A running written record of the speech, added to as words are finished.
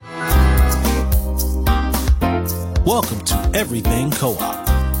Welcome to Everything Co-op,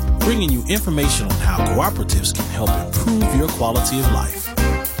 bringing you information on how cooperatives can help improve your quality of life.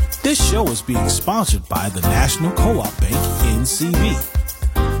 This show is being sponsored by the National Co-op Bank, NCB.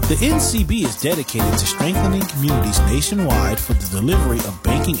 The NCB is dedicated to strengthening communities nationwide for the delivery of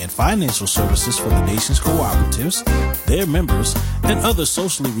banking and financial services for the nation's cooperatives, their members, and other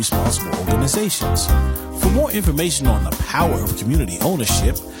socially responsible organizations. For more information on the power of community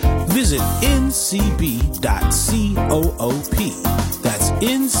ownership, visit ncb.coop. That's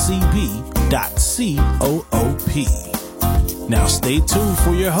ncb.coop. Now stay tuned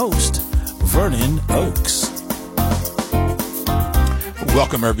for your host, Vernon Oakes.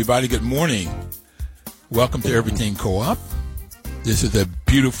 Welcome, everybody. Good morning. Welcome to Everything Co-op. This is a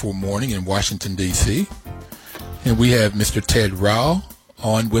beautiful morning in Washington, D.C., and we have Mr. Ted Rao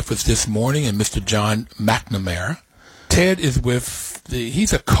on with us this morning and Mr. John McNamara. Ted is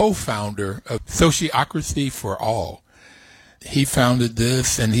he's a co-founder of Sociocracy for All. He founded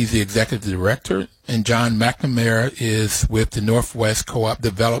this, and he's the executive director, and John McNamara is with the Northwest Co-op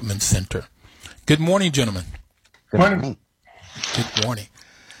Development Center. Good morning, gentlemen. Good morning. Good morning.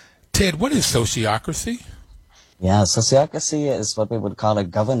 Ted, what is sociocracy? Yeah, sociocracy is what we would call a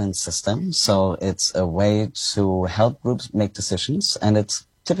governance system. So it's a way to help groups make decisions, and it's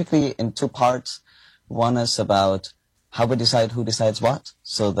typically in two parts. One is about how we decide who decides what,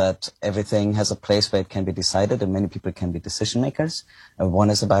 so that everything has a place where it can be decided and many people can be decision makers. And one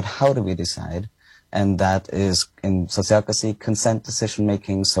is about how do we decide, and that is in sociocracy consent decision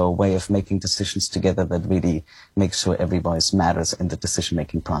making, so a way of making decisions together that really makes sure every voice matters in the decision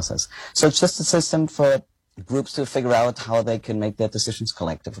making process. So it's just a system for groups to figure out how they can make their decisions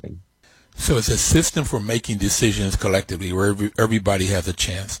collectively. So it's a system for making decisions collectively where everybody has a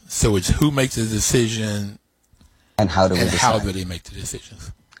chance. So it's who makes the decision and how do we decide? How do they make the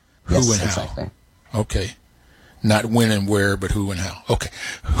decisions? Yes, who and how. Exactly. Okay. Not when and where, but who and how. Okay.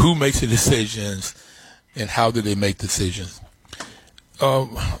 Who makes the decisions and how do they make decisions?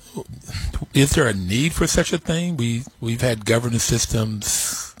 Is there a need for such a thing? We've had governance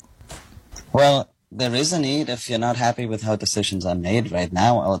systems. Well, there is a need if you're not happy with how decisions are made right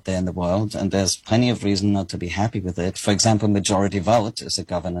now out there in the world, and there's plenty of reason not to be happy with it. For example, majority vote is a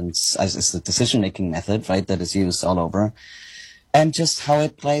decision-making method, right, that is used all over. And just how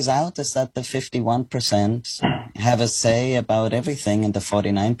it plays out is that the 51% have a say about everything, and the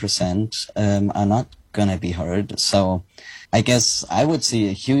 49% are not going to be heard. So I guess I would see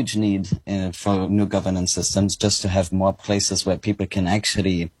a huge need for new governance systems just to have more places where people can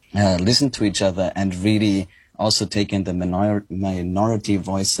actually listen to each other and really also take in the minority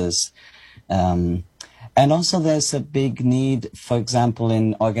voices. And also there's a big need, for example,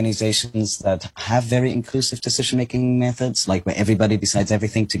 in organizations that have very inclusive decision-making methods, like where everybody decides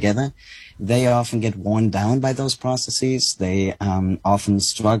everything together. They often get worn down by those processes. They often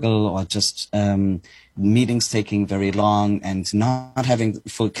struggle, or just meetings taking very long and not having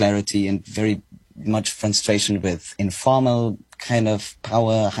full clarity, and very much frustration with informal kind of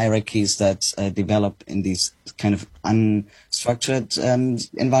power hierarchies that develop in these kind of unstructured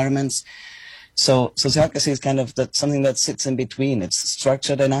environments. So sociocracy is kind of something that sits in between. It's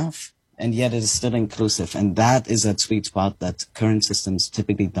structured enough, and yet it is still inclusive. And that is a sweet spot that current systems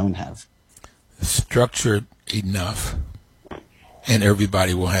typically don't have. Structured enough, and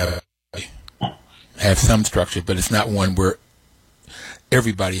everybody will have some structure, but it's not one where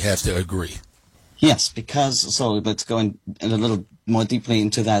everybody has to agree. Yes, so let's go in a little more deeply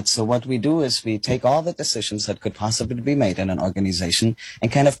into that. So what we do is we take all the decisions that could possibly be made in an organization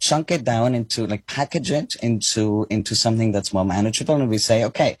and kind of chunk it down into, like, package it into something that's more manageable. And we say,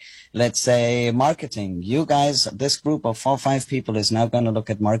 okay, let's say marketing. You guys, this group of 4 or 5 people is now going to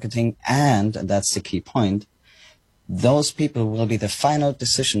look at marketing, and that's the key point. Those people will be the final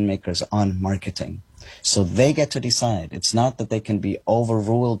decision makers on marketing. So they get to decide. It's not that they can be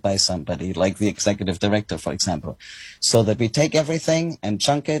overruled by somebody like the executive director, for example. So that we take everything and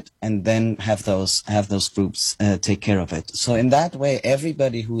chunk it, and then have those groups take care of it. So in that way,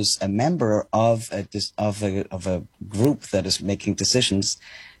 everybody who is a member of a group that is making decisions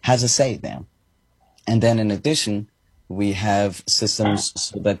has a say there. And then in addition, we have systems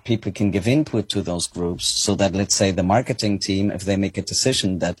so that people can give input to those groups, so that, let's say, the marketing team, if they make a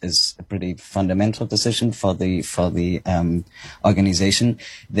decision that is a pretty fundamental decision for the organization,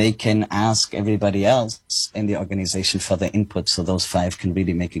 they can ask everybody else in the organization for their input, so those 5 can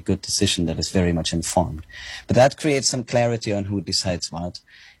really make a good decision that is very much informed. But that creates some clarity on who decides what.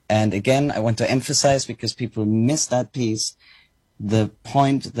 And again, I want to emphasize, because people miss that piece, the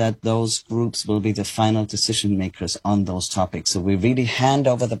point that those groups will be the final decision makers on those topics. So we really hand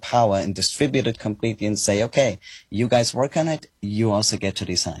over the power and distribute it completely and say, okay, you guys work on it, you also get to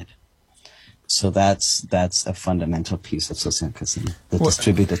decide. So that's a fundamental piece of sociocracy, the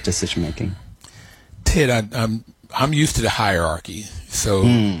distributed decision making. Ted, I'm used to the hierarchy. So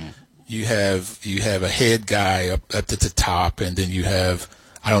you have a head guy up at the top, and then you have,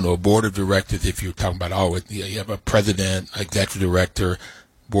 I don't know, a board of directors. If you're talking about you have a president, executive director,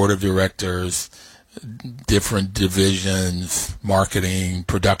 board of directors, different divisions, marketing,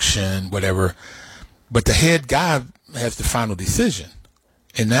 production, whatever. But the head guy has the final decision.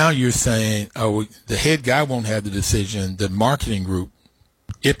 And now you're saying, the head guy won't have the decision. The marketing group,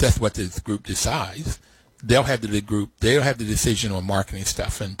 if that's what this group decides, they'll have the decision on marketing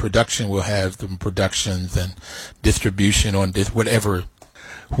stuff, and production will have the productions and distribution on this, whatever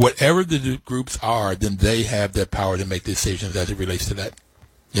the groups are, then they have that power to make decisions as it relates to that.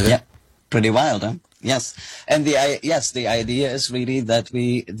 Yeah, pretty wild, huh? Yes, and the idea is really that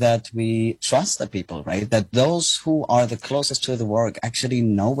we trust the people, right? That those who are the closest to the work actually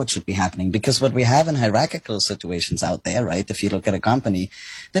know what should be happening. Because what we have in hierarchical situations out there, right? If you look at a company,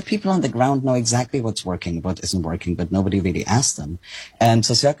 the people on the ground know exactly what's working, what isn't working, but nobody really asks them. And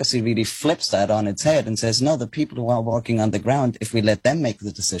sociocracy really flips that on its head and says, no, the people who are working on the ground, if we let them make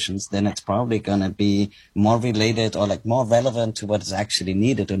the decisions, then it's probably going to be more related or like more relevant to what is actually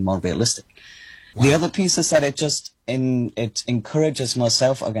needed and more realistic. Wow. The other piece is that it encourages more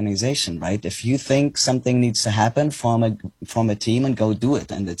self-organization, right? If you think something needs to happen, form a team and go do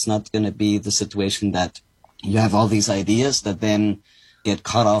it. And it's not going to be the situation that you have all these ideas that then get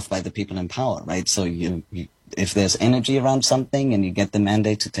cut off by the people in power, right? So if there's energy around something and you get the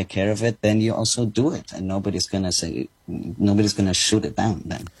mandate to take care of it, then you also do it. And nobody's going to shoot it down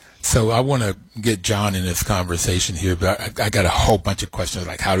then. So I want to get John in this conversation here, but I got a whole bunch of questions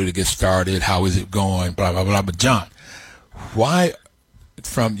like how did it get started, how is it going, blah, blah, blah. But John,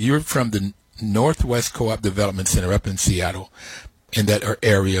 you're from the Northwest Co-op Development Center up in Seattle, in that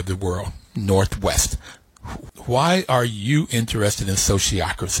area of the world, Northwest. Why are you interested in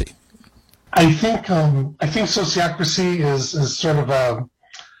sociocracy? I think sociocracy is sort of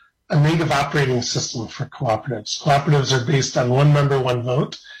a native operating system for cooperatives. Cooperatives are based on one member, one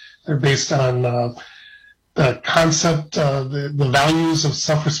vote. They're based on the concept, the values of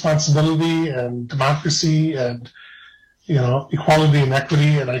self-responsibility and democracy and, equality and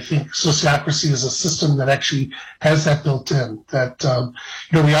equity. And I think sociocracy is a system that actually has that built in. That,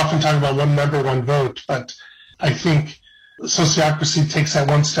 we often talk about one member, one vote, but I think sociocracy takes that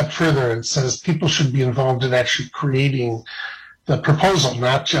one step further and says people should be involved in actually creating the proposal,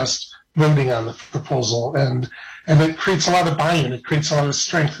 not just voting on the proposal. And it creates a lot of buy-in. It creates a lot of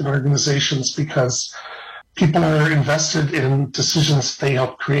strength in organizations because people are invested in decisions they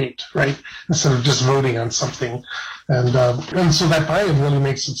help create, right? Instead of just voting on something. And so that buy-in really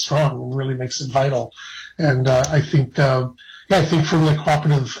makes it strong and really makes it vital. And I think from the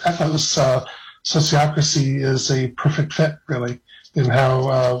cooperative ethos, sociocracy is a perfect fit, really, in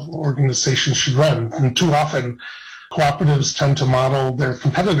how organizations should run. And too often, cooperatives tend to model their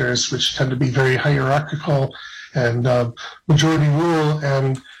competitors, which tend to be very hierarchical and majority rule,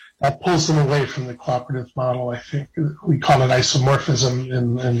 and that pulls them away from the cooperative model. I think we call it isomorphism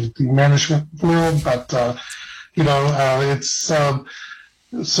in the management world, but it's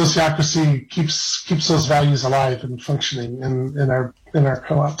sociocracy keeps those values alive and functioning in our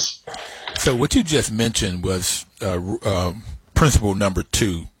co-ops. So what you just mentioned was principle number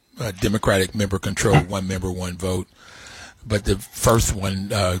 2, democratic member control, one member, one vote. But the first one,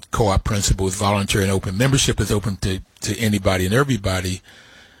 co-op principle, is voluntary and open. Membership is open to anybody and everybody.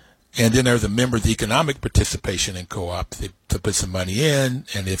 And then there's a member's economic participation in co-ops. They put some money in,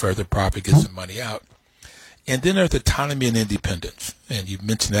 and if there's a profit, get some money out. And then there's autonomy and independence. And you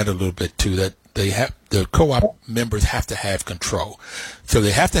mentioned that a little bit too, that the co-op members have to have control. So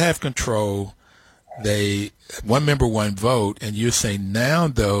they have to have control. One member, one vote. And you're saying now,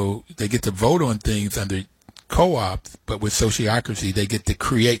 though, they get to vote on things under co-ops, but with sociocracy, they get to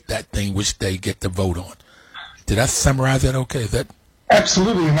create that thing which they get to vote on. Did I summarize that okay? Is that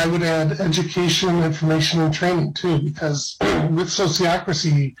Absolutely, and I would add education, information, and training too, because with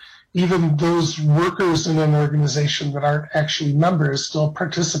sociocracy, even those workers in an organization that aren't actually members still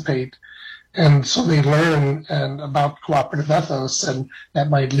participate, and so they learn about cooperative ethos, and that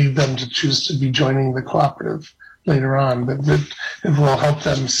might lead them to choose to be joining the cooperative later on. But it will help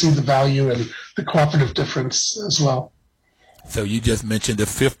them see the value and the cooperative difference as well. So you just mentioned the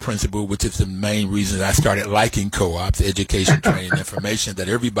 5th principle, which is the main reason I started liking co-ops: education, training, information, that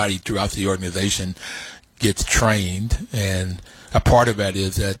everybody throughout the organization gets trained, and a part of that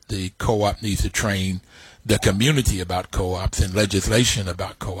is that the co-op needs to train the community about co-ops and legislation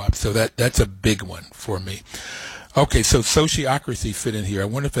about co-ops. So that's a big one for me. Okay, so sociocracy fit in here. I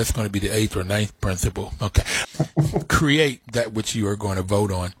wonder if that's going to be the 8th or 9th principle. Okay. Create that which you are going to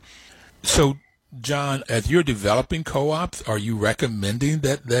vote on. So, John, as you're developing co-ops, are you recommending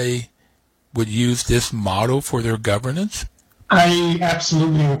that they would use this model for their governance? I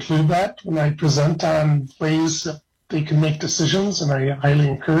absolutely include that when I present on ways that they can make decisions, and I highly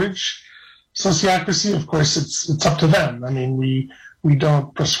encourage sociocracy. Of course, it's up to them. I mean, we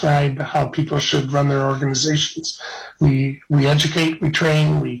don't prescribe how people should run their organizations. We educate, we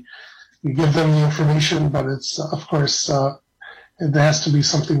train, we give them the information, but it's, of course, it has to be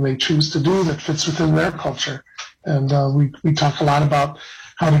something they choose to do that fits within their culture. And we talk a lot about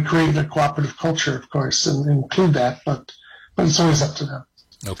how to create a cooperative culture, of course, and include that, but it's always up to them.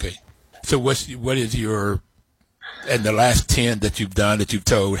 Okay. So what is your, and the last 10 that you've done, that you've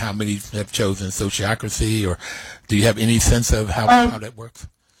told, how many have chosen sociocracy, or do you have any sense of how that works?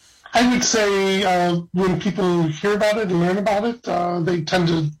 I would say when people hear about it and learn about it, they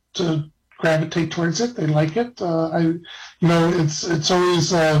tend to gravitate towards it. They like it. It's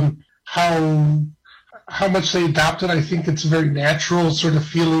always how much they adopt it. I think it's a very natural sort of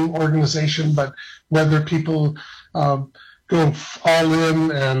feeling organization, but whether people go all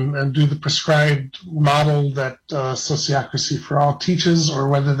in and do the prescribed model that Sociocracy for All teaches, or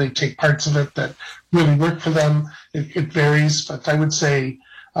whether they take parts of it that really work for them, it varies. But I would say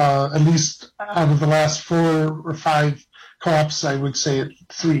at least out of the last 4 or 5 co-ops, I would say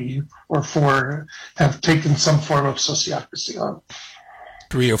 3 or 4 have taken some form of sociocracy on.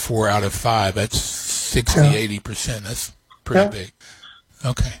 3 or 4 out of 5, that's 60-80%. That's pretty big.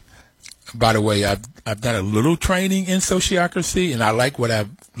 Okay. By the way, I've done a little training in sociocracy, and I like what I've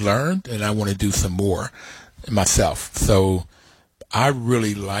learned, and I want to do some more myself. So I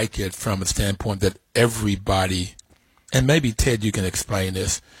really like it from a standpoint that everybody, and maybe Ted, you can explain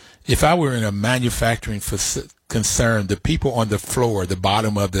this. If I were in a manufacturing concern, the people on the floor, the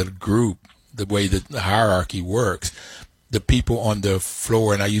bottom of the group, the way that the hierarchy works, the people on the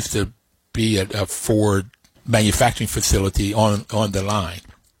floor, and I used to be at a Ford manufacturing facility on the line.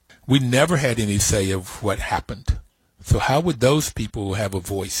 We never had any say of what happened. So how would those people have a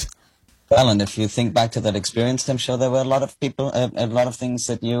voice? Well, and if you think back to that experience, I'm sure there were a lot of people, a lot of things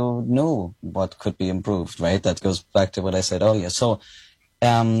that you knew what could be improved, right? That goes back to what I said earlier. So,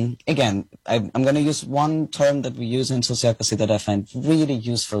 again, I'm going to use one term that we use in sociocracy that I find really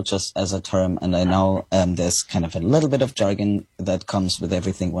useful just as a term. And I know there's kind of a little bit of jargon that comes with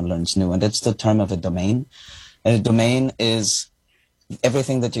everything one learns new, and it's the term of a domain. And a domain is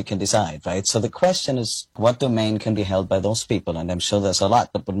everything that you can decide, right? So the question is, what domain can be held by those people? And I'm sure there's a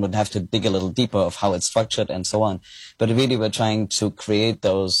lot, but one would have to dig a little deeper of how it's structured and so on. But really, we're trying to create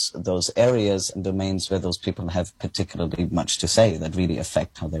those areas and domains where those people have particularly much to say that really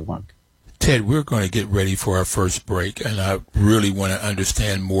affect how they work. Ted, we're going to get ready for our first break, and I really want to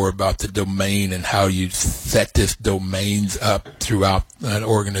understand more about the domain and how you set this domains up throughout an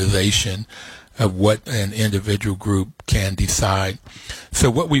organization of what an individual group can decide.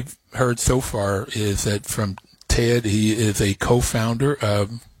 So what we've heard so far is that from Ted, he is a co-founder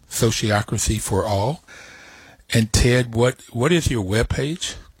of Sociocracy for All. And Ted, what is your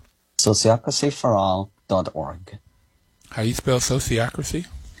webpage? Sociocracyforall.org. How do you spell sociocracy?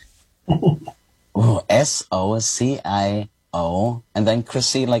 SOCIO, and then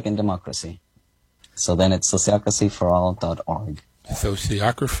Chrissy like in democracy. So then it's sociocracyforall.org.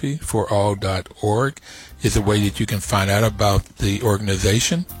 Sociocracyforall.org is a way that you can find out about the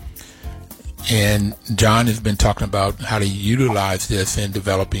organization. And John has been talking about how to utilize this in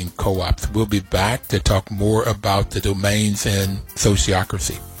developing co-ops. We'll be back to talk more about the domains in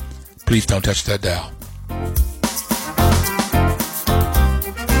sociocracy. Please don't touch that dial.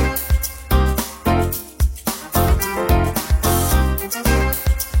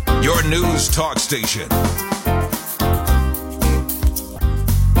 Your news talk station.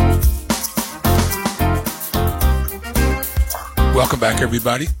 Welcome back,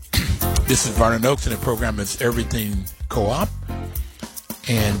 everybody. This is Vernon Oakes, and the program is Everything Co-op.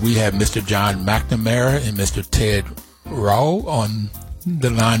 And we have Mr. John McNamara and Mr. Ted Rall on the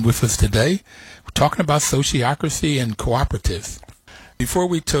line with us today. We're talking about sociocracy and cooperatives. Before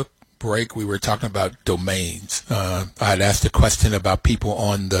we took break, we were talking about domains. I had asked a question about people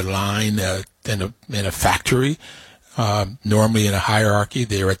on the line in a factory. Normally in a hierarchy,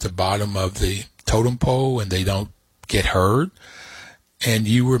 they're at the bottom of the totem pole and they don't get heard. And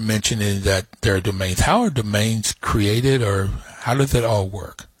you were mentioning that there are domains. How are domains created, or how does it all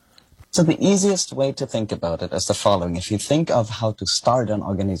work? So the easiest way to think about it is the following. If you think of how to start an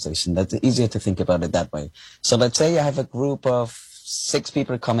organization, that's easier to think about it that way. So let's say you have a group of 6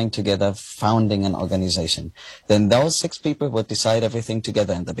 people coming together, founding an organization. Then those 6 people would decide everything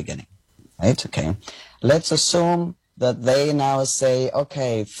together in the beginning, right? Okay. Let's assume that they now say,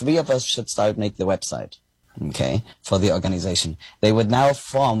 okay, 3 of us should make the website, okay, for the organization. They would now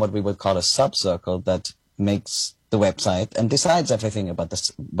form what we would call a sub-circle that makes the website and decides everything about the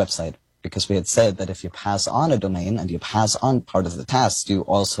website, because we had said that if you pass on a domain and you pass on part of the task, you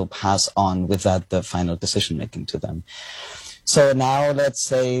also pass on with that the final decision making to them. So now let's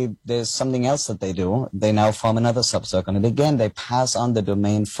say there's something else that they do. They now form another subcircle, and again they pass on the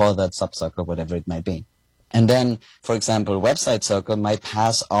domain for that subcircle, whatever it might be. And then, for example, website circle might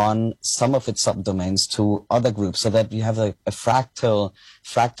pass on some of its subdomains to other groups, so that you have a fractal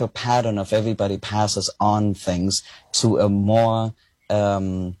pattern of everybody passes on things to a more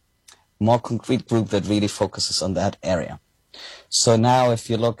concrete group that really focuses on that area. So now if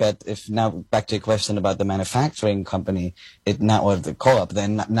you look at, back to your question about the manufacturing company, or the co-op,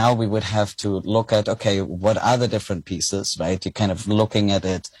 then now we would have to look at, okay, what are the different pieces, right? You're kind of looking at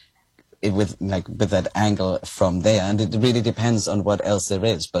it with that angle from there, and it really depends on what else there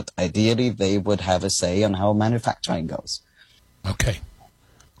is. But ideally, they would have a say on how manufacturing goes. Okay.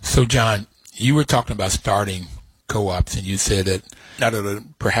 So, John, you were talking about starting co-ops, and you said that out of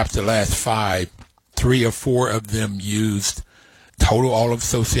perhaps the last 5, 3 or 4 of them used all of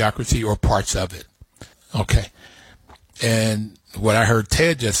Sociocracy or parts of it. Okay. And what I heard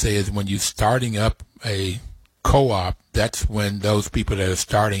Ted just say is when you're starting up a co-op, that's when those people that are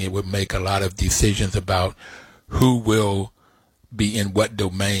starting it would make a lot of decisions about who will be in what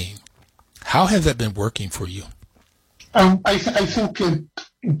domain. How has that been working for you? I think it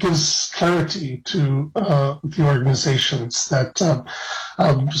gives clarity to the organizations that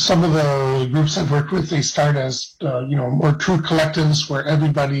some of the groups I've worked with, they start as more true collectives where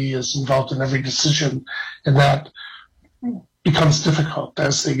everybody is involved in every decision, and that becomes difficult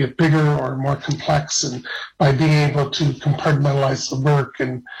as they get bigger or more complex. And by being able to compartmentalize the work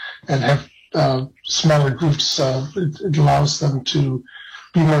and have smaller groups, it allows them to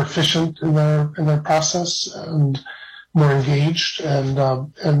be more efficient in their process and more engaged. And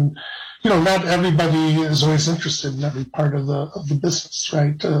not everybody is always interested in every part of the business,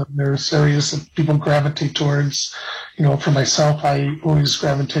 right? There's areas that people gravitate towards. For myself, I always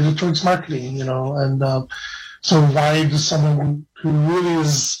gravitated towards marketing, and so why does someone who really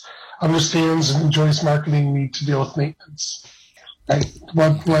understands and enjoys marketing need to deal with maintenance? Right?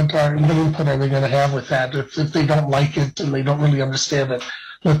 What input are they going to have with that? If they don't like it and they don't really understand it,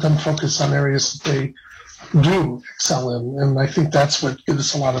 let them focus on areas that they do excel in. And I think that's what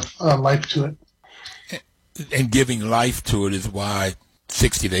gives a lot of life to it. And giving life to it is why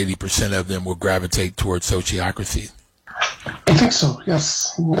 60 to 80% of them will gravitate towards Sociocracy. I think so,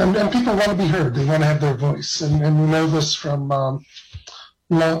 yes. And people want to be heard. They want to have their voice. And we know this from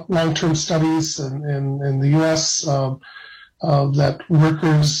long-term studies in the U.S., that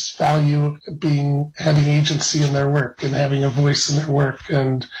workers value having agency in their work and having a voice in their work,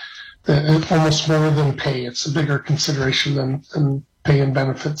 and almost more than pay. It's a bigger consideration than pay and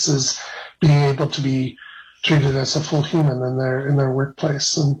benefits, is being able to be treated as a full human in their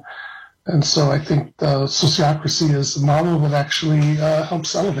workplace. And so I think Sociocracy is a model that actually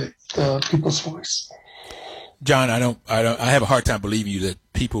helps elevate people's voice. John, I have a hard time believing you that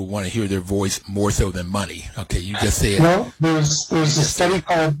people want to hear their voice more so than money. Okay, you just said. Well, there's a study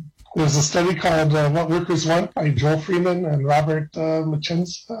called What Workers Want by Joel Freeman and Robert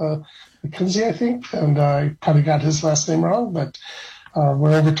McKinsey, I think, and I probably got his last name wrong, but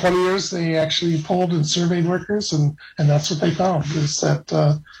where over 20 years they actually polled and surveyed workers, and that's what they found, is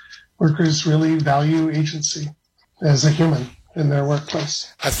that workers really value agency as a human in their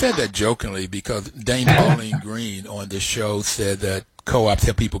workplace. I said that jokingly because Dame Pauline Green on this show said that co-ops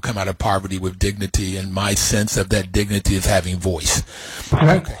help people come out of poverty with dignity, and my sense of that dignity is having voice.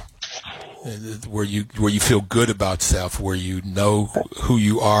 Right. Okay. Where you feel good about self, where you know who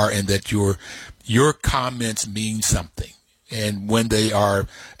you are, and that your comments mean something. And when they are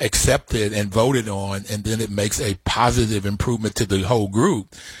accepted and voted on, and then it makes a positive improvement to the whole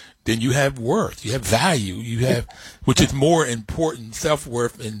group, then you have worth, you have value, which is more important,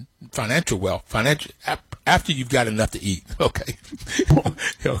 self-worth and financial wealth. After you've got enough to eat, okay,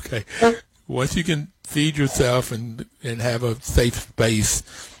 okay. Once you can feed yourself and have a safe space,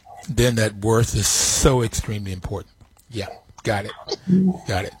 then that worth is so extremely important. Yeah, got it.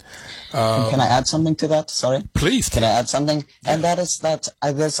 Can I add something to that? Sorry. Please. Can I add something? Yeah. And that is that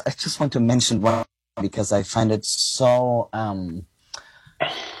I just want to mention one, because I find it so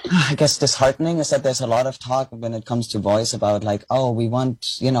I guess disheartening is that there's a lot of talk when it comes to voice about like, oh, we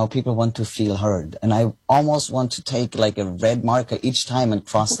want, people want to feel heard. And I almost want to take like a red marker each time and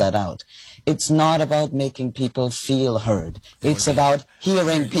cross that out. It's not about making people feel heard. It's about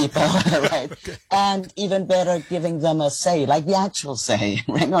hearing people, right? Okay. And even better, giving them a say, like the actual say,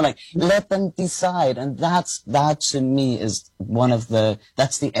 right? Like let them decide. And that to me is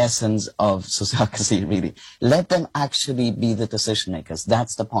that's the essence of sociocracy, really. Let them actually be the decision makers.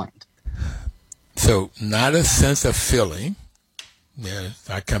 That's the point. So not a sense of feeling. Yeah,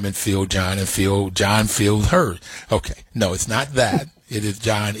 I come and feel John and feel John feels heard. Okay. No, it's not that. It is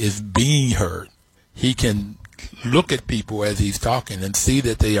John is being heard. He can look at people as he's talking and see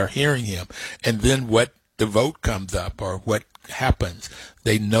that they are hearing him. And then what the vote comes up or what happens,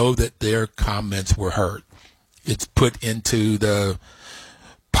 they know that their comments were heard. It's put into the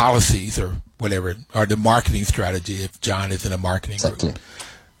policies or whatever, or the marketing strategy if John is in a marketing group.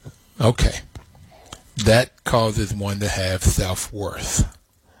 Okay. That causes one to have self-worth.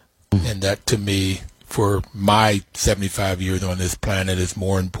 And that to me, for my 75 years on this planet, is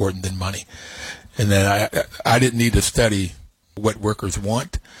more important than money. And then I didn't need to study what workers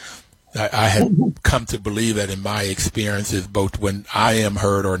want. I had come to believe that in my experiences, both when I am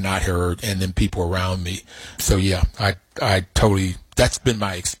heard or not heard, and then people around me. So yeah, I totally, that's been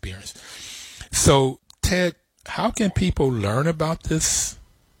my experience. So Ted, how can people learn about this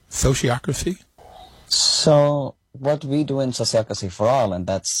sociocracy? So what we do in Sociocracy for All, and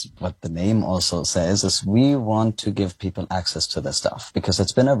that's what the name also says, is we want to give people access to this stuff because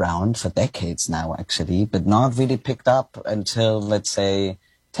it's been around for decades now, actually, but not really picked up until, let's say,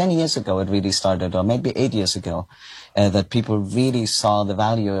 10 years ago it really started, or maybe 8 years ago, that people really saw the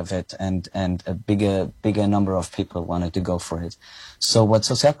value of it and a bigger number of people wanted to go for it. So what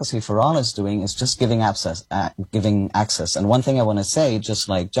Sociocracy for All is doing is just giving access. And one thing I want to say, just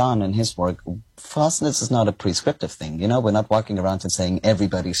like John and his work, for us, this is not a prescriptive thing. We're not walking around and saying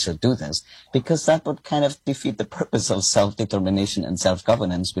everybody should do this, because that would kind of defeat the purpose of self-determination and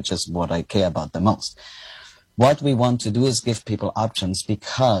self-governance, which is what I care about the most. What we want to do is give people options,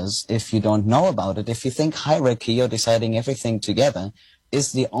 because if you don't know about it, if you think hierarchy or deciding everything together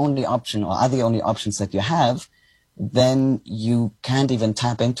is the only option or are the only options that you have, then you can't even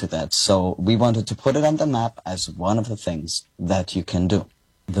tap into that. So we wanted to put it on the map as one of the things that you can do.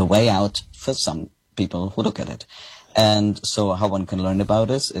 The way out for some people who look at it. And so how one can learn about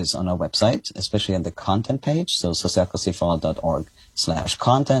this is on our website, especially on the content page. So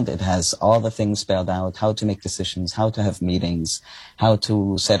sociocracyforall.org/content. It has all the things spelled out, how to make decisions, how to have meetings, how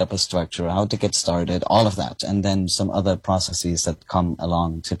to set up a structure, how to get started, all of that. And then some other processes that come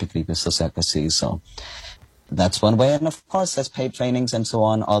along typically with sociocracy. So that's one way. And of course, there's paid trainings and so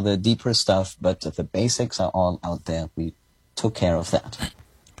on, all the deeper stuff, but the basics are all out there. We took care of that.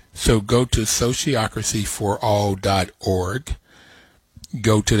 So go to sociocracyforall.org,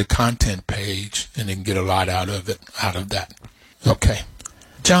 go to the content page, and then get a lot out of that. Okay.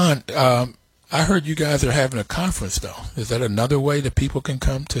 John, I heard you guys are having a conference, though. Is that another way that people can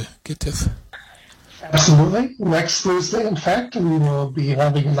come to get this? Absolutely. Next Thursday, in fact, we will be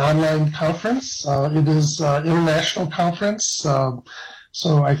having an online conference. It is an international conference.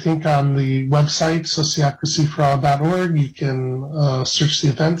 So I think on the website, sociocracyforall.org, you can search the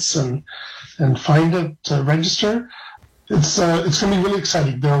events and find it to register. It's going to be really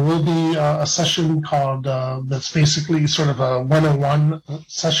exciting. There will be a session called that's basically sort of a 101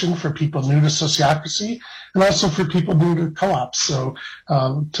 session for people new to sociocracy and also for people new to co-ops. So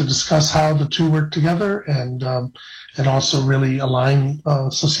to discuss how the two work together and also really align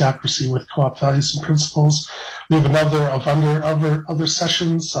sociocracy with co-op values and principles. We have another of other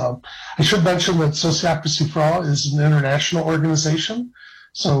sessions. I should mention that Sociocracy for All is an international organization,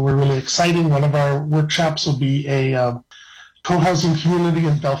 so we're really exciting. One of our workshops will be a co-housing community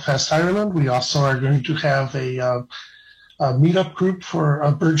in Belfast, Ireland. We also are going to have a meetup group for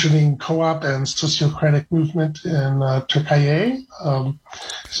a burgeoning co-op and sociocratic movement in Turkey.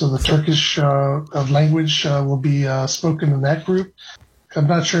 So the Turkish language will be spoken in that group. I'm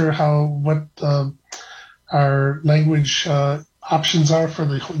not sure what our language options are for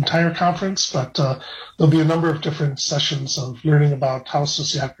the entire conference, but there'll be a number of different sessions of learning about how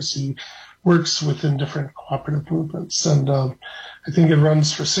sociocracy works within different cooperative movements. And I think it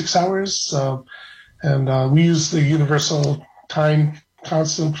runs for 6 hours. And we use the universal time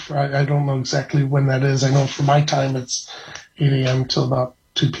constant. I don't know exactly when that is. I know for my time it's 8 a.m. till about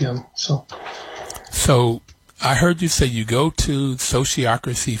 2 p.m. So I heard you say you go to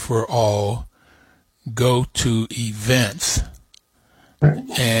Sociocracy for All, go to events,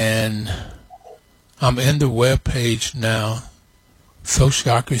 and I'm in the web page now.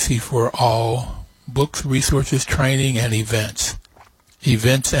 Sociocracy for All, books, resources, training, and events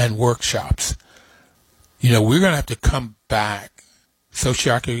and workshops. You know, we're going to have to come back.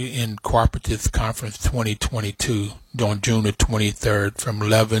 Sociocracy in Cooperatives Conference 2022 on June the 23rd from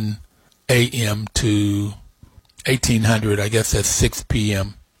 11 a.m. to 1800, I guess that's 6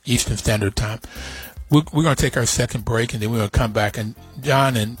 p.m. Eastern Standard Time. We're going to take our second break, and then we're going to come back. And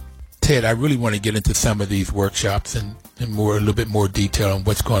John and Ted, I really want to get into some of these workshops and a little bit more detail on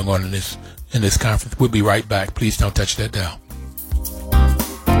what's going on in this conference. We'll be right back. Please don't touch that dial.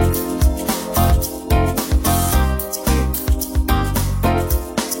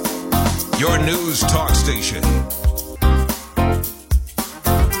 Your news talk station.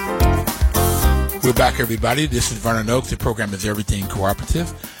 We're back, everybody. This is Vernon Oaks. The program is Everything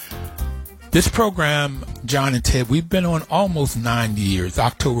Cooperative. This program, John and Ted, we've been on almost 9 years.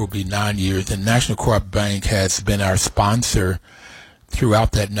 October will be 9 years, and National Co-op Bank has been our sponsor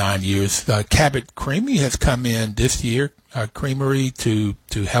throughout that 9 years. Cabot Creamery has come in this year, our creamery, to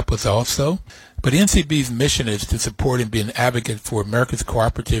help us also. But NCB's mission is to support and be an advocate for America's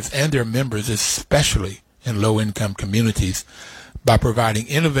cooperatives and their members, especially in low-income communities, by providing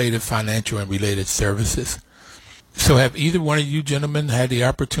innovative financial and related services. So have either one of you gentlemen had the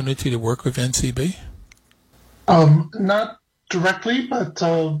opportunity to work with NCB? Not directly, but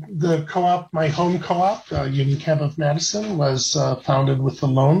the co-op, my home co-op, Union Cab of Madison, was founded with a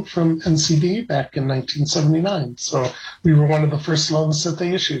loan from NCB back in 1979. So we were one of the first loans that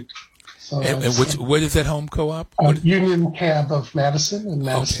they issued. So and what is that home co-op? Union Cab of Madison in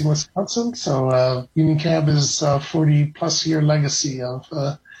Madison, Wisconsin. So Union Cab is 40-plus year legacy of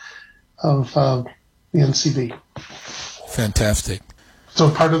the NCB. Fantastic. So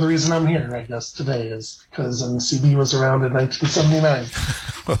part of the reason I'm here, I guess, today is because NCB was around in 1979,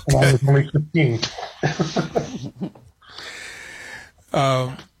 and I was only 15.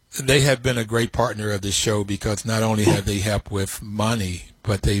 They have been a great partner of the show because not only have they helped with money,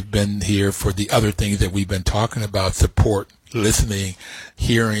 but they've been here for the other things that we've been talking about: support, listening,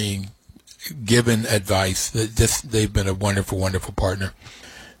 hearing, giving advice. They've been a wonderful, wonderful partner.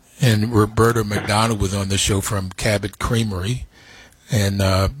 And Roberta McDonald was on the show from Cabot Creamery, and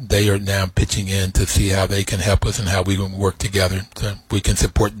they are now pitching in to see how they can help us and how we can work together so we can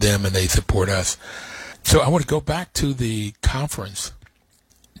support them and they support us. So I want to go back to the conference.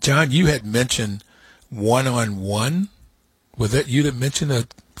 John, you had mentioned one-on-one. Was that you that mentioned a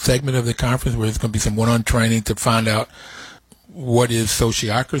segment of the conference where there's going to be some one-on training to find out what is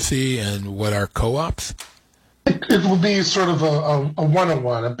sociocracy and what are co-ops? It will be sort of a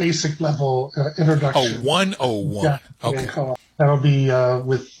 101, a basic level introduction. Oh, 101. Yeah, okay. That'll be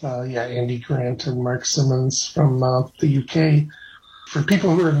with Andy Grant and Mark Simmons from the UK. For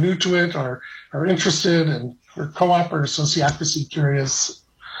people who are new to it or are interested and are co-op or sociocracy curious,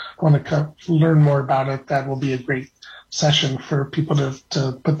 want to learn more about it, that will be a great session for people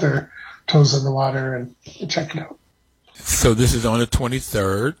to put their toes in the water and check it out. So this is on the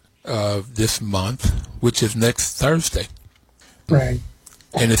 23rd of this month, which is next Thursday. Right.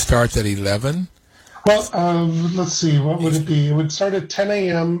 And it starts at 11? Well, let's see, what would it be? It would start at 10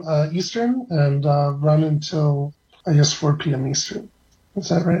 a.m. Eastern and run until, I guess, 4 p.m. Eastern. Is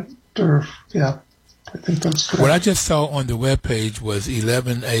that right? Or, yeah, I think that's correct. What I just saw on the webpage was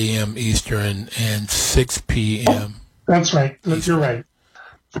 11 a.m. Eastern and 6 p.m. That's right. You're right.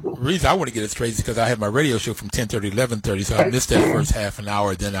 The reason I want to get it straight is because I have my radio show from 10:30 to 11:30, so I missed that first half an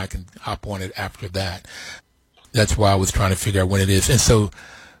hour, then I can hop on it after that. That's why I was trying to figure out when it is. And so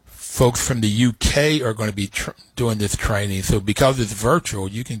folks from the UK are going to be doing this training. So because it's virtual,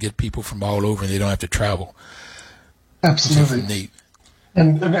 you can get people from all over and they don't have to travel. Absolutely. Which is neat.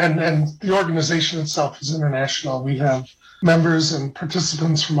 And the organization itself is international. We have members and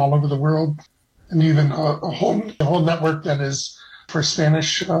participants from all over the world, and even a whole network that is for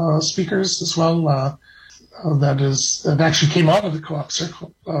Spanish speakers as well. That actually came out of the co-op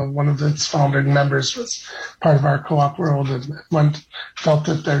circle. One of its founding members was part of our co-op world, and one felt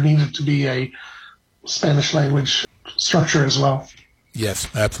that there needed to be a Spanish language structure as well. Yes,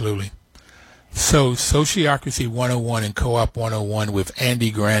 absolutely. So Sociocracy 101 and Co-op 101 with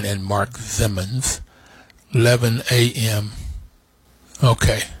Andy Grant and Mark Simmons, 11 a.m.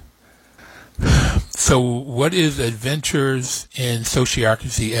 Okay. So what is Adventures in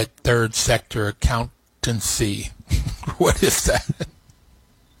Sociocracy at Third Sector Accountancy? What is that?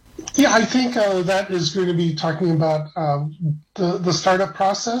 Yeah, I think that is going to be talking about the startup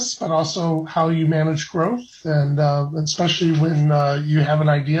process, but also how you manage growth, and especially when you have an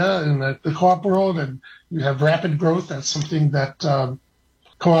idea in the co-op world and you have rapid growth. That's something that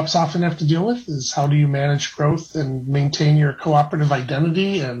co-ops often have to deal with is how do you manage growth and maintain your cooperative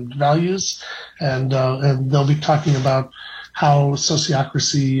identity and values. And they'll be talking about how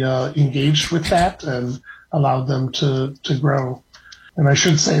Sociocracy engaged with that and allowed them to grow. And I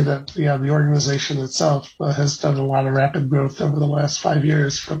should say that, the organization itself has done a lot of rapid growth over the last 5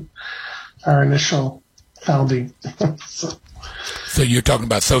 years from our initial founding. So you're talking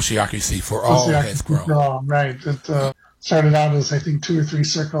about Sociocracy for All has grown. For all, right. It started out as, I think, 2 or 3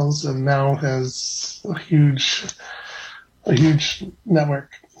 circles and now has a huge network.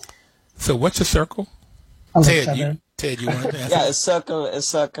 So what's a circle? Ted, you want to answer? Yeah, a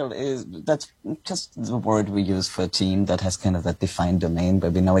circle is, that's just the word we use for a team that has kind of that defined domain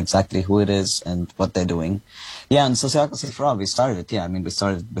where we know exactly who it is and what they're doing. Yeah, and Sociocracy for All, we started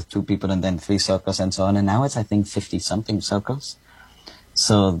with 2 people and then 3 circles and so on, and now it's, I think, 50-something circles.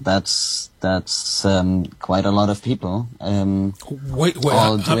 So that's quite a lot of people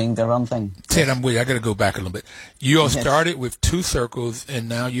all doing their own thing. Ted, I got to go back a little bit. You all started with 2 circles, and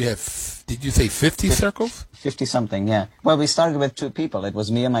now you have, did you say 50 circles? 50-something, yeah. Well, we started with 2 people. It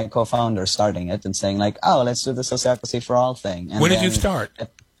was me and my co-founder starting it and saying, like, oh, let's do the Sociocracy for All thing. And when did you start?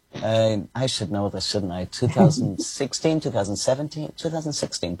 I should know this, shouldn't I? 2016, 2017,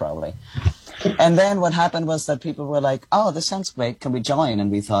 2016 probably. And then what happened was that people were like, oh, this sounds great. Can we join?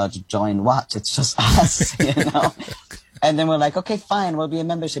 And we thought, join what? It's just us, And then we're like, okay, fine. We'll be a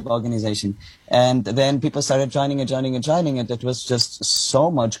membership organization. And then people started joining. And it was just so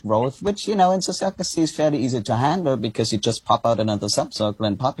much growth, which, in Sociocracy is fairly easy to handle because you just pop out another subcircle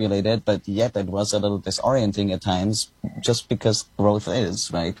and populate it. But yet it was a little disorienting at times just because growth is,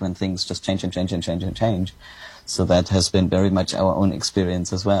 right? When things just change. So that has been very much our own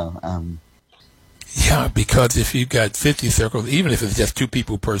experience as well. Yeah, because if you've got 50 circles, even if it's just 2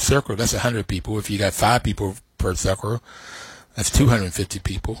 people per circle, that's 100 people. If you got 5 people per circle, that's 250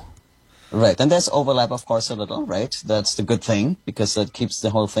 people. Right, and there's overlap, of course, a little, right? That's the good thing, because that keeps the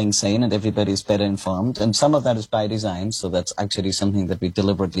whole thing sane and everybody's better informed. And some of that is by design, so that's actually something that we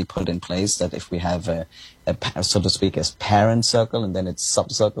deliberately put in place, that if we have a so to speak, as parent circle, and then it's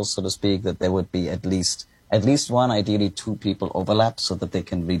sub-circles, so to speak, that there would be at least one, ideally 2 people overlap so that they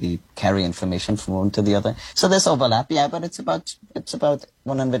can really carry information from one to the other. So there's overlap, yeah, but it's about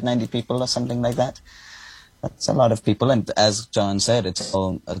 190 people or something like that. That's a lot of people, and as John said, it's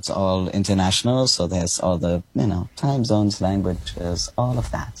all international, so there's all the, time zones, languages, all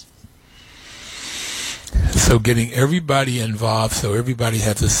of that. So getting everybody involved, so everybody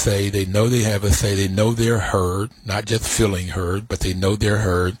has a say, they know they have a say, they know they're heard, not just feeling heard, but they know they're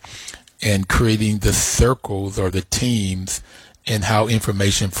heard, and creating the circles or the teams and how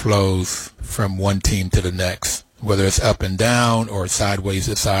information flows from one team to the next, whether it's up and down or sideways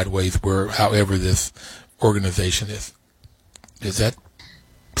to sideways, however this organization is. Is that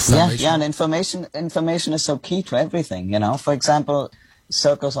summation? Yeah, and information is so key to everything, For example,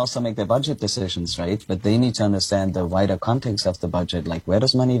 circles also make their budget decisions, right? But they need to understand the wider context of the budget, like where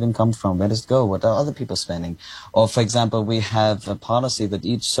does money even come from? Where does it go? What are other people spending? Or, for example, we have a policy that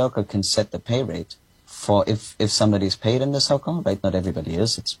each circle can set the pay rate for if somebody's paid in the circle, right? Not everybody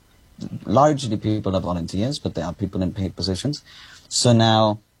is. It's largely people are volunteers, but there are people in paid positions. So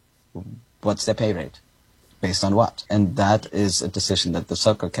now, what's their pay rate? Based on what? And that is a decision that the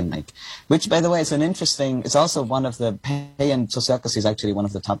circle can make. Which, by the way, it's also one of the pay and Sociocracy is actually one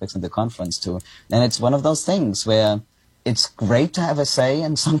of the topics in the conference too. And it's one of those things where it's great to have a say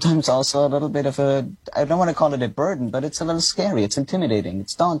and sometimes also a little bit of I don't want to call it a burden, but it's a little scary. It's intimidating.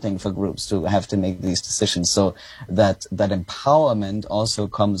 It's daunting for groups to have to make these decisions. So that empowerment also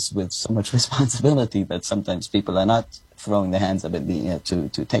comes with so much responsibility that sometimes people are not throwing their hands up in the air to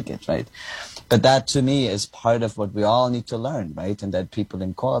take it, right? But that, to me, is part of what we all need to learn, right? And that people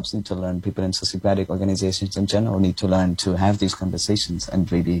in co-ops need to learn, people in sociocratic organizations in general need to learn to have these conversations and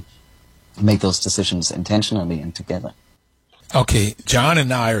really make those decisions intentionally and together. Okay, John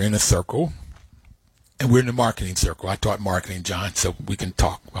and I are in a circle, and we're in the marketing circle. I taught marketing, John, so we can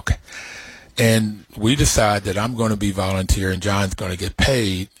talk. Okay. And we decide that I'm going to be volunteer and John's going to get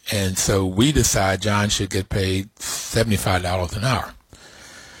paid. And so we decide John should get paid $75 an hour.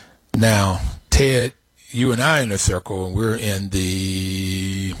 Now, Ted, you and I are in a circle, and we're in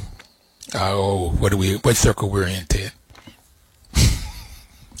the, what circle we're in, Ted?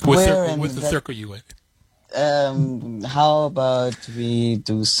 What's the circle you in? How about we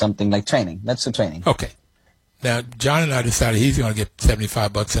do something like training? Let's do training. Okay. Now, John and I decided he's going to get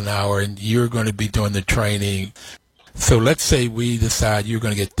 $75 an hour, and you're going to be doing the training. So let's say we decide you're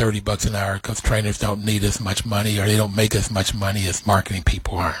going to get $30 an hour because trainers don't need as much money or they don't make as much money as marketing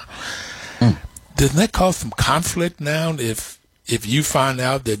people are. Doesn't that cause some conflict now if if you find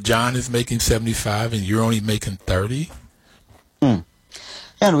out that John is making 75 and you're only making 30?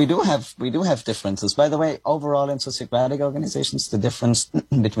 And we do have differences. By the way, overall in sociocratic organizations, the difference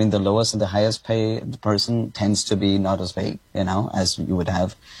between the lowest and the highest paid person tends to be not as big, as you would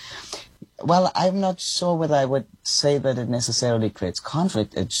have. Well, I'm not sure whether I would say that it necessarily creates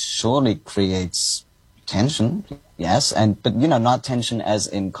conflict. It surely creates tension, yes, but not tension as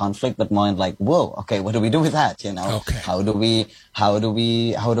in conflict, but more in like, whoa, okay, what do we do with that? Okay. How do we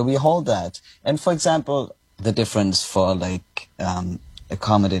hold that? And for example, the difference for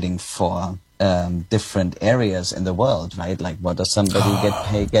accommodating for different areas in the world, right? Like, what does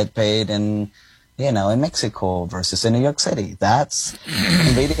somebody get paid in Mexico versus in New York City? That's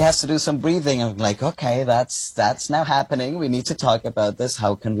really has to do some breathing of like, okay, that's now happening. We need to talk about this.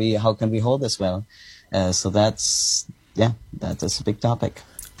 How can we hold this well? So that is a big topic.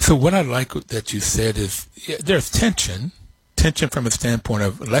 So what I like that you said is there's tension from a standpoint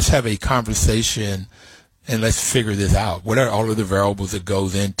of let's have a conversation and let's figure this out. What are all of the variables that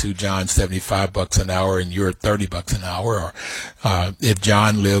goes into John $75 an hour and you're $30 an hour? Or if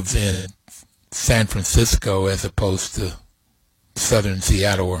John lives in San Francisco as opposed to southern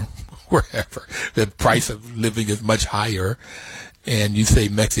Seattle or wherever, the price of living is much higher. And you say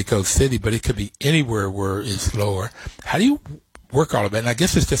Mexico City, but it could be anywhere where it's lower. How do you work all of that? And I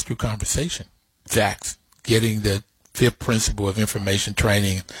guess it's just through conversation. Jax, getting the fifth principle of information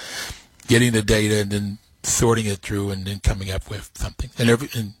training, getting the data and then sorting it through and then coming up with something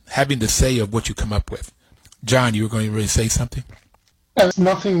and having the say of what you come up with. John, you were going to really say something?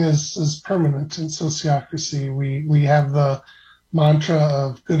 Nothing is permanent in sociocracy. We have the mantra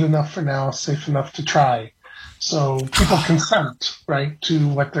of good enough for now, safe enough to try. So people consent, right, to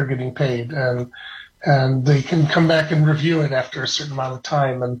what they're getting paid, and they can come back and review it after a certain amount of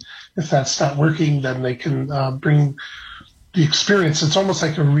time. And if that's not working, then they can bring the experience. It's almost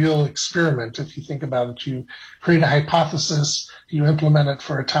like a real experiment. If you think about it, you create a hypothesis, you implement it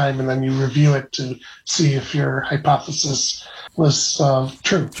for a time, and then you review it to see if your hypothesis was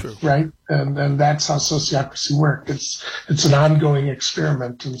true, right? And that's how sociocracy works. It's an ongoing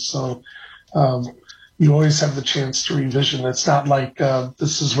experiment, and so you always have the chance to revision. It's not like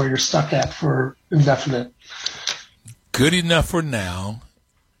this is where you're stuck at for indefinite. Good enough for now,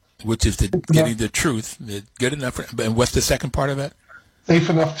 which is getting the truth. Good enough for, and what's the second part of that? Safe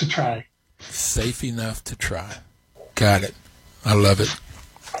enough to try. Safe enough to try. Got it. I love it.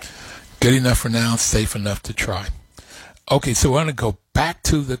 Good enough for now, safe enough to try. Okay, so we're going to go back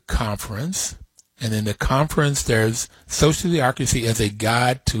to the conference. And in the conference, there's Sociocracy as a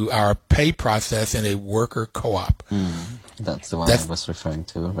guide to our pay process in a worker co-op. That's the one I was referring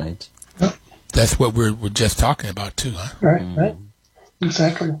to, right? That's what we're just talking about, too, huh? Right.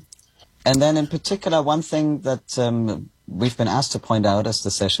 Exactly. And then in particular, one thing that we've been asked to point out as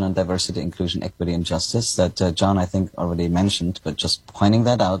the session on diversity, inclusion, equity, and justice that John, I think, already mentioned, but just pointing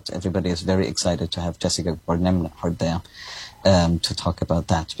that out, everybody is very excited to have Jessica Gordon-Nemhard there to talk about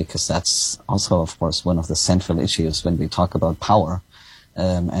that, because that's also, of course, one of the central issues when we talk about power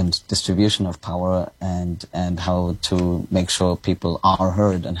and distribution of power and how to make sure people are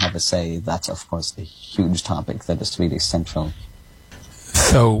heard and have a say. That's, of course, a huge topic that is really central.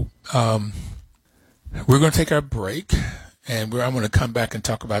 So we're going to take our break, and I'm going to come back and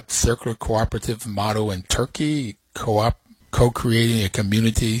talk about the circular cooperative model in Turkey, co-creating a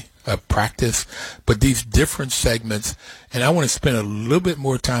community of practice, but these different segments. And I want to spend a little bit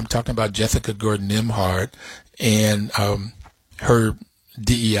more time talking about Jessica Gordon-Nemhard and her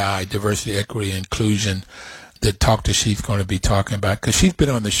DEI, diversity, equity, inclusion, the talk that she's going to be talking about, because she's been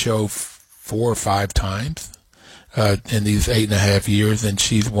on the show 4 or 5 times in these 8.5 years, and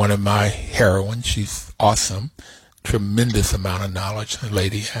she's one of my heroines. She's awesome. Tremendous amount of knowledge the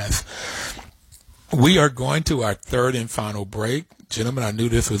lady has. We are going to our third and final break. Gentlemen, I knew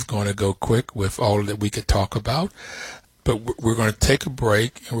this was going to go quick with all that we could talk about, but we're going to take a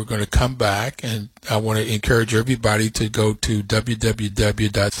break and we're going to come back, and I want to encourage everybody to go to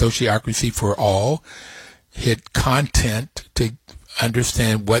www.sociocracy4all, hit content to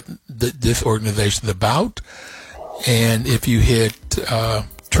understand what this organization is about. And if you hit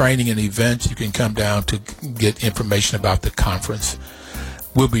training and events, you can come down to get information about the conference.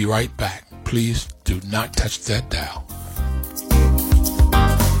 We'll be right back. Please do not touch that dial.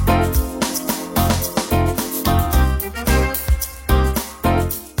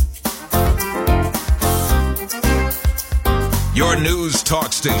 Your news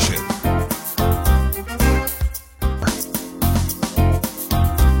talk station.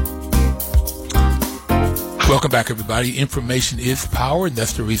 Welcome back, everybody. Information is power, and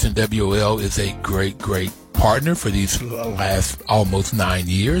that's the reason WOL is a great, great partner for these last almost 9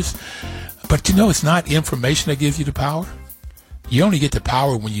 years. But it's not information that gives you the power. You only get the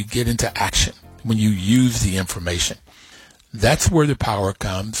power when you get into action, when you use the information. That's where the power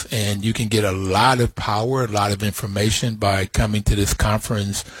comes, and you can get a lot of power, a lot of information by coming to this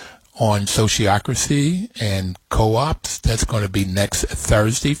conference on sociocracy and co-ops. That's going to be next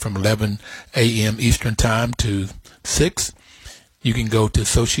Thursday from 11 a.m. Eastern Time to 6. You can go to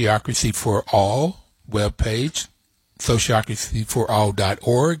Sociocracy for All webpage,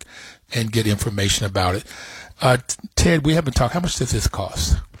 sociocracyforall.org, and get information about it. Ted, we haven't talked. How much does this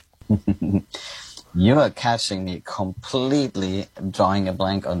cost? You are catching me completely drawing a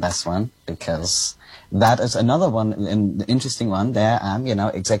blank on this one, because that is another one, an interesting one. There I'm,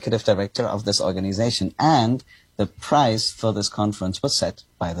 executive director of this organization, and the price for this conference was set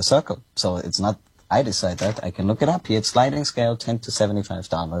by the Circle. So it's not I decide that. I can look it up here. It's sliding scale, $10 to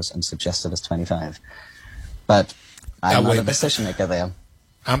 $75, and suggested is $25. But I'm not a decision maker there.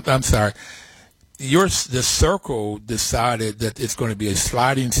 I'm sorry. The Circle decided that it's going to be a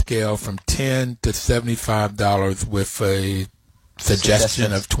sliding scale from $10 to $75 with a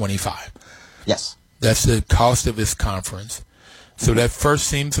suggestion of $25. Yes. That's the cost of this conference. So that first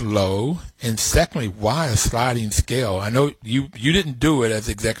seems low. And secondly, why a sliding scale? I know you didn't do it as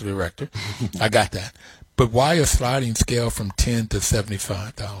executive director. I got that. But why a sliding scale from $10 to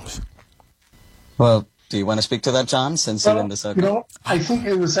 $75? Well, do you want to speak to that, John, since you're in the Circle? I think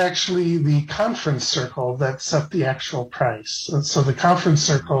it was actually the Conference Circle that set the actual price. And so the Conference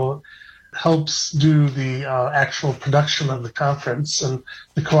Circle helps do the actual production of the conference, and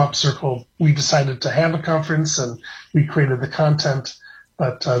the Co-op Circle, we decided to have a conference and we created the content,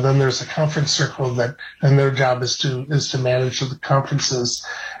 but then there's a Conference Circle and their job is to manage the conferences.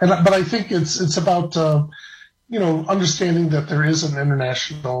 But I think it's about understanding that there is an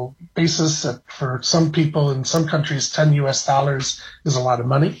international basis, that for some people in some countries, $10 is a lot of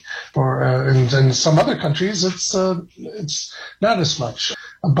money. And in some other countries, it's not as much.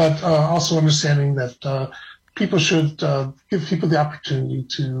 But also understanding that people should give people the opportunity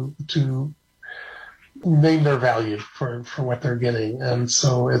to name their value for what they're getting. And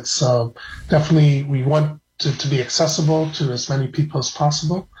so it's definitely, we want to be accessible to as many people as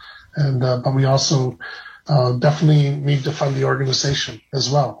possible. And but we also definitely need to fund the organization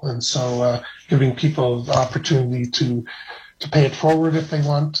as well. And so giving people the opportunity to pay it forward if they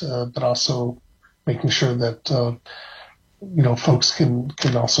want, but also making sure that folks can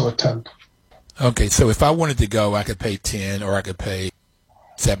also attend. Okay, so if I wanted to go, I could pay $10 or I could pay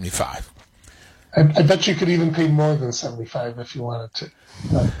 $75. I bet you could even pay more than $75 if you wanted to.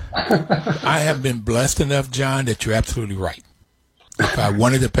 I have been blessed enough, John, that you're absolutely right. If I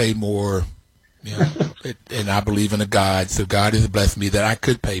wanted to pay more, and I believe in a God, so God has blessed me that I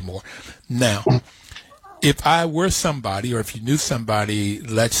could pay more. Now, if I were somebody, or if you knew somebody,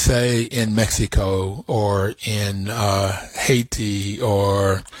 let's say in Mexico or in Haiti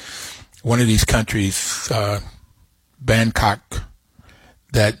or one of these countries, Bangkok,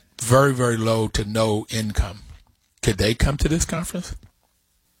 that very, very low to no income, could they come to this conference?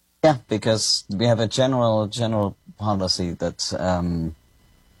 Yeah, because we have a general policy that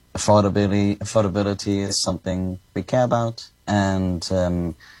affordability is something we care about,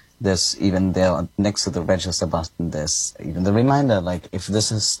 and there's even there next to the register button, there's even the reminder, like, if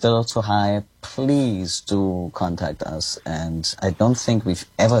this is still too high, please do contact us. And I don't think we've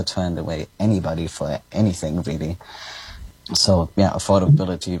ever turned away anybody for anything, really. So yeah,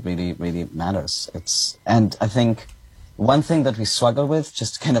 affordability really, really matters. And I think one thing that we struggle with,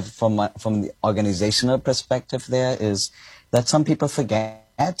 just kind of from the organizational perspective there, is that some people forget,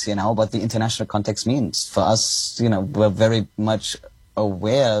 what the international context means. For us, we're very much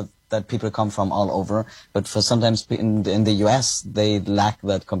aware that people come from all over, but for sometimes in the US, they lack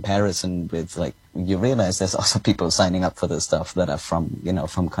that comparison with, like, you realize there's also people signing up for this stuff that are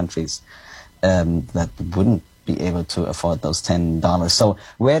from countries that wouldn't be able to afford those $10. So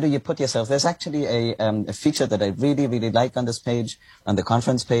where do you put yourself? There's actually a feature that I really, really like on this page, on the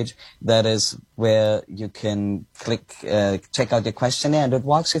conference page, that is where you can click, check out your questionnaire, and it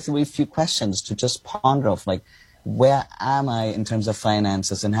walks you through a few questions to just ponder of, like, where am I in terms of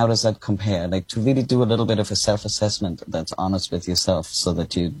finances and how does that compare? Like, to really do a little bit of a self-assessment that's honest with yourself, so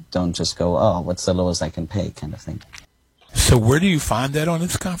that you don't just go, oh, what's the lowest I can pay kind of thing. So where do you find that on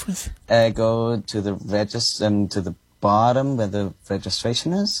this conference? Go to the register, to the bottom where the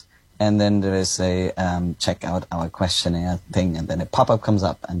registration is, and then there is a check out our questionnaire thing, and then a pop-up comes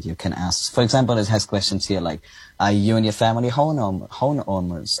up, and you can ask. For example, it has questions here like, are you and your family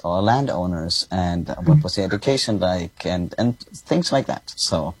homeowners or landowners, and what was your education like, and things like that.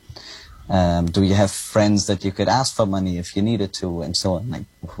 So Do you have friends that you could ask for money if you needed to, and so on? Like,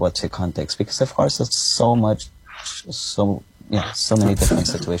 what's your context? Because of course, it's so many different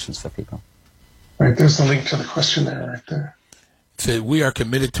situations for people. Right, there's a link to the question there, right there. So we are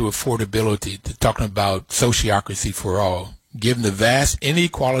committed to affordability, to talking about sociocracy for all. Given the vast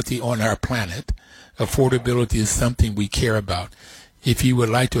inequality on our planet, affordability is something we care about. If you would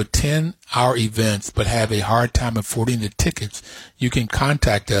like to attend our events but have a hard time affording the tickets, you can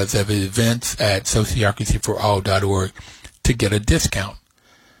contact us at events@sociocracyforall.org to get a discount.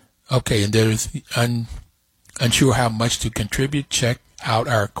 Okay, and there's unsure how much to contribute. Check out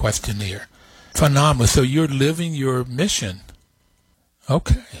our questionnaire. Phenomenal. So you're living your mission.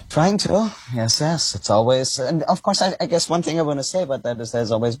 Okay. Trying to. Yes. It's always, and of course, I guess one thing I want to say about that is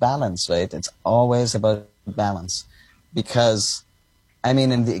there's always balance, right? It's always about balance. Because, I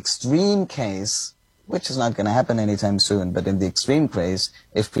mean, in the extreme case, which is not going to happen anytime soon, but in the extreme case,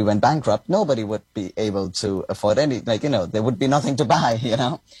 if we went bankrupt, nobody would be able to afford any, there would be nothing to buy,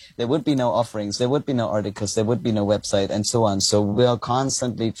 There would be no offerings, there would be no articles, there would be no website, and so on. So we're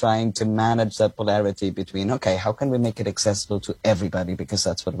constantly trying to manage that polarity between, okay, how can we make it accessible to everybody, because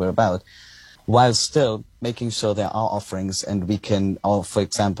that's what we're about, while still making sure there are offerings and we can, for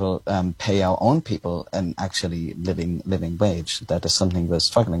example, pay our own people an actually living wage. That is something we're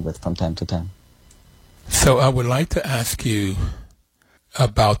struggling with from time to time. So I would like to ask you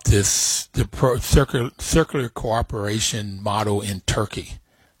about the circular cooperation model in Turkey.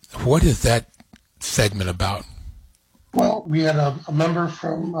 What is that segment about? Well, we had a member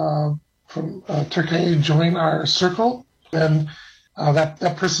from Turkey join our circle, and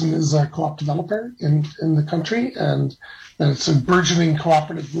that person is a co-op developer in the country, and it's a burgeoning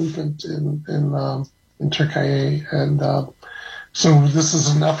cooperative movement in Turkey, and so this is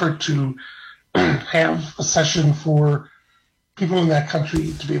an effort to have a session for people in that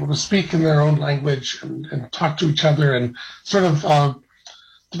country to be able to speak in their own language and talk to each other and sort of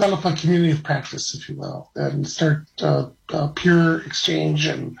develop a community of practice, if you will, and start peer exchange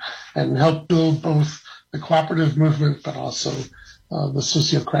and help build both the cooperative movement but also the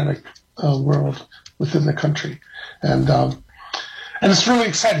sociocratic world within the country. And it's really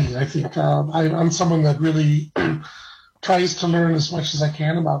exciting. I think I'm someone that really tries to learn as much as I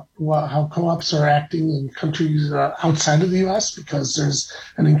can about how co-ops are acting in countries outside of the U.S. because there's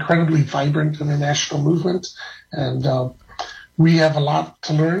an incredibly vibrant international movement, and we have a lot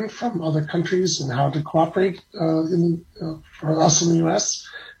to learn from other countries and how to cooperate for us in the U.S.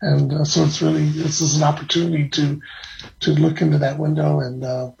 And so this is an opportunity to look into that window and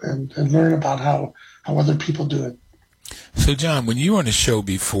learn about how other people do it. So, John, when you were on the show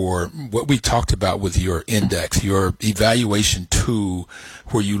before, what we talked about was your index, your evaluation tool,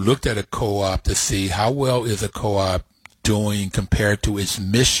 where you looked at a co-op to see how well is a co-op doing compared to its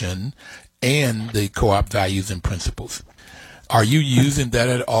mission and the co-op values and principles. Are you using that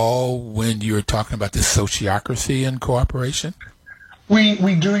at all when you're talking about the sociocracy and cooperation?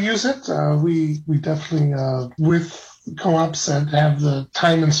 We do use it. We definitely, with co-ops that have the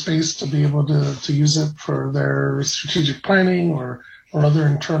time and space to be able to use it for their strategic planning or other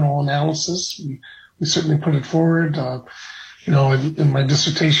internal analysis. We certainly put it forward. In my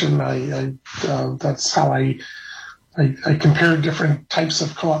dissertation, that's how I compared different types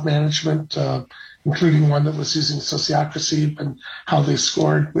of co-op management, including one that was using sociocracy and how they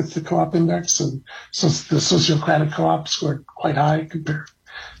scored with the co-op index. And so the sociocratic co-op scored quite high compared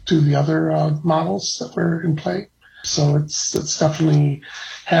to the other models that were in play. So it's definitely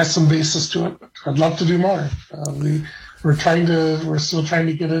has some basis to it. I'd love to do more. We're still trying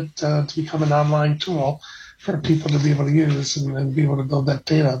to get it to become an online tool for people to be able to use and be able to build that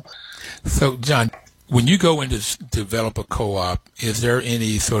data. So, John, when you go in to develop a co-op, is there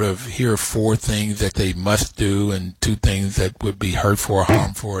any sort of here are 4 things that they must do and 2 things that would be hurtful or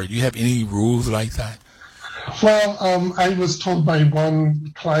harmful? Do you have any rules like that? Well, I was told by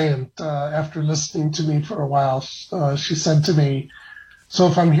one client after listening to me for a while, she said to me, so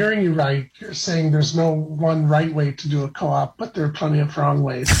if I'm hearing you right, you're saying there's no one right way to do a co-op, but there are plenty of wrong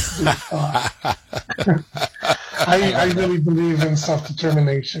ways to do a co-op. I really believe in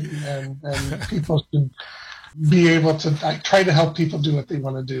self-determination, and people should be able to try to help people do what they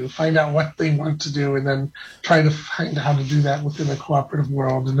want to do, find out what they want to do, and then try to find how to do that within a cooperative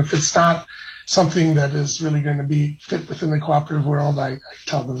world. And if it's not something that is really going to be fit within the cooperative world, I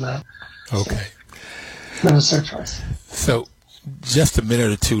tell them that. Okay. So, that is their choice. So just a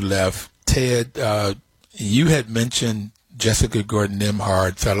minute or 2 left. Ted, you had mentioned Jessica Gordon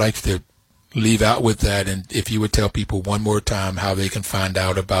Nembhard, so I'd like to leave out with that, and if you would tell people one more time how they can find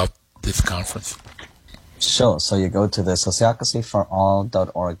out about this conference. Sure. So you go to the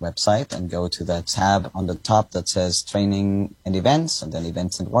sociocracyforall.org website and go to the tab on the top that says training and events, and then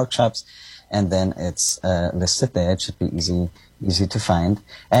events and workshops. And then it's listed there. It should be easy to find.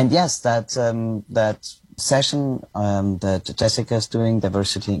 And yes, that session that Jessica is doing,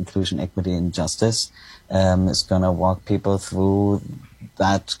 diversity, inclusion, equity, and justice, is going to walk people through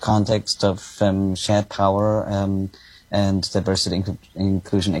that context of shared power and diversity,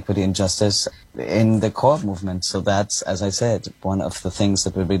 inclusion, equity, and justice in the co-op movement. So that's, as I said, one of the things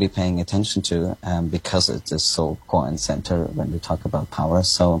that we're really paying attention to because it is so core and center when we talk about power.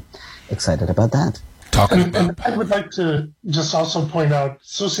 So excited about that. And I would like to just also point out,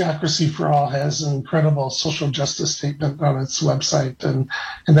 Sociocracy for All has an incredible social justice statement on its website, and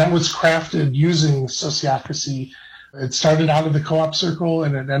that was crafted using Sociocracy. It started out of the co-op circle,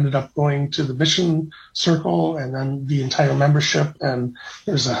 and it ended up going to the mission circle, and then the entire membership, and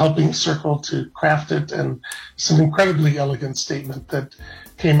there's a helping circle to craft it, and it's an incredibly elegant statement that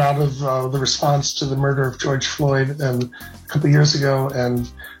came out of the response to the murder of George Floyd a couple of years ago,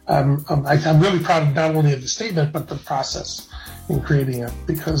 and I'm really proud of not only of the statement, but the process in creating it,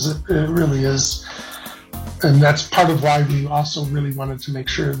 because it really is, and that's part of why we also really wanted to make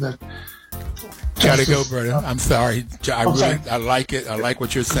sure that. Gotta go, brother. I'm sorry. I like it. I like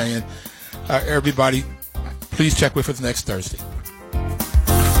what you're saying. Everybody, please check with us next Thursday.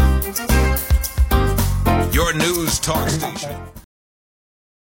 Your news talk station.